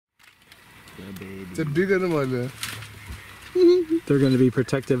The baby. It's a big animal there. They're going to be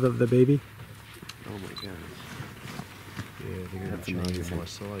protective of the baby. Oh my goodness. Yeah, they're going That's to charge amazing. on my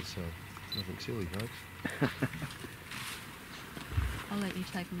side, so nothing silly, folks. I'll let you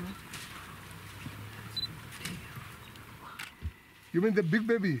take them off. You mean the big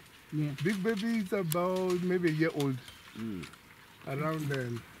baby? Yeah. Big baby is about maybe a year old. Mm. Around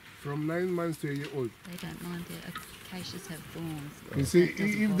then. From 9 months to a year old. They don't mind the acacias have thorns. You see, That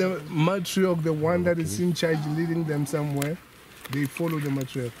doesn't if bother the them. matriarch, the one that is in charge leading them somewhere, they follow the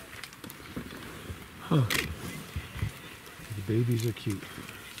matriarch. The babies are cute.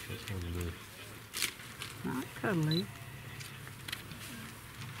 That's what it is. Not cuddly.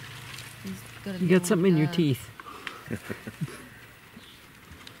 He's got a You little, got something in your teeth.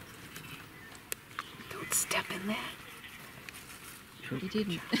 Don't step in there. He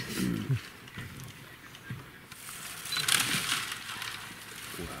didn't.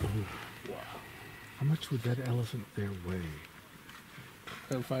 Wow. How much would that elephant there weigh?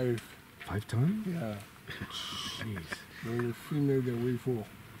 5. 5 tons? Yeah. Jeez. The female, they weigh 4.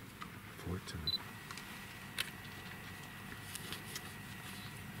 4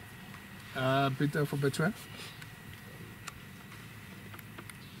 tons. Peter for Bertrand?